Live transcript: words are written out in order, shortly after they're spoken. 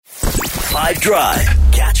5 Drive.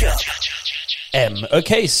 Catch up.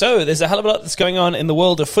 Okay, so there's a hell of a lot that's going on in the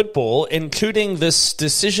world of football, including this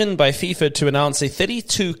decision by FIFA to announce a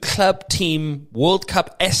 32-club team World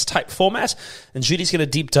Cup S-type format. And Judy's going to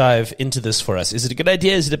deep dive into this for us. Is it a good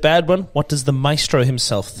idea? Is it a bad one? What does the maestro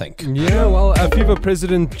himself think? Yeah, well, FIFA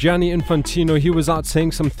President Gianni Infantino, he was out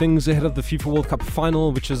saying some things ahead of the FIFA World Cup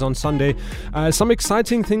final, which is on Sunday. Some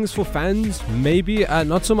exciting things for fans, maybe.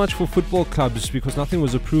 Not so much for football clubs, because nothing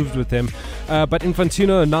was approved with them. But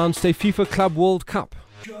Infantino announced a FIFA Club World Cup.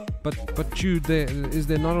 But Jude, is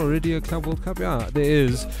there not already a Club World Cup? Yeah, there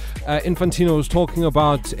is. Infantino was talking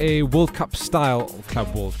about a World Cup style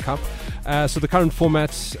Club World Cup. So the current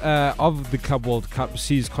format of the Club World Cup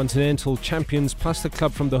sees continental champions plus the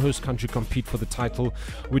club from the host country compete for the title,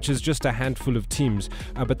 which is just a handful of teams.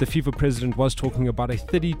 But the FIFA president was talking about a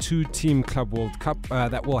 32-team Club World Cup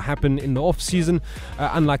that will happen in the off-season,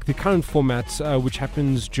 unlike the current format, which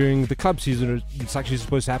happens during the club season. It's actually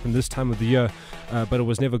supposed to happen this time of the year, but it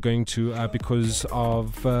was never going to because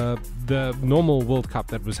of the normal World Cup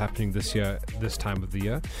that was happening this time of the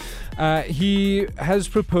year. He has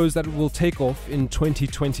proposed that it will take off in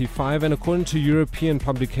 2025, and according to a European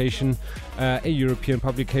publication,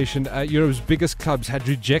 Europe's biggest clubs had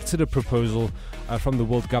rejected a proposal from the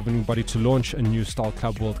world governing body to launch a new style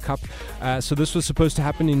Club World Cup. So this was supposed to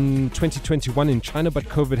happen in 2021 in China, but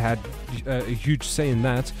COVID had a huge say in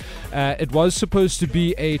that. It was supposed to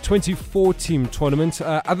be a 24-team tournament.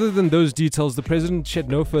 Other than those details, the president shed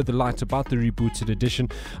no further light about the rebooted edition,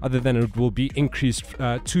 other than it will be increased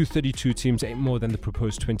to 32 teams, 8 more than the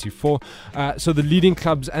proposed 24. So the leading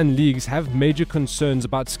clubs and leagues have major concerns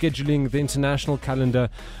about scheduling the international calendar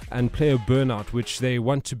and player burnout, which they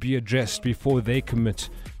want to be addressed before they commit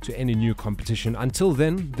to any new competition. Until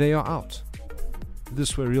then, they are out. This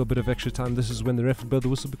for a real bit of extra time. This is when the ref will blow the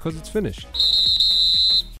whistle because it's finished.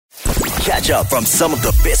 Catch up from some of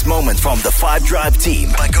the best moments from the 5 Drive team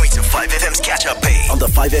by going to 5FM's catch-up page on the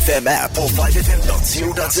 5FM app or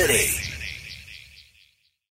 5FM.co.za.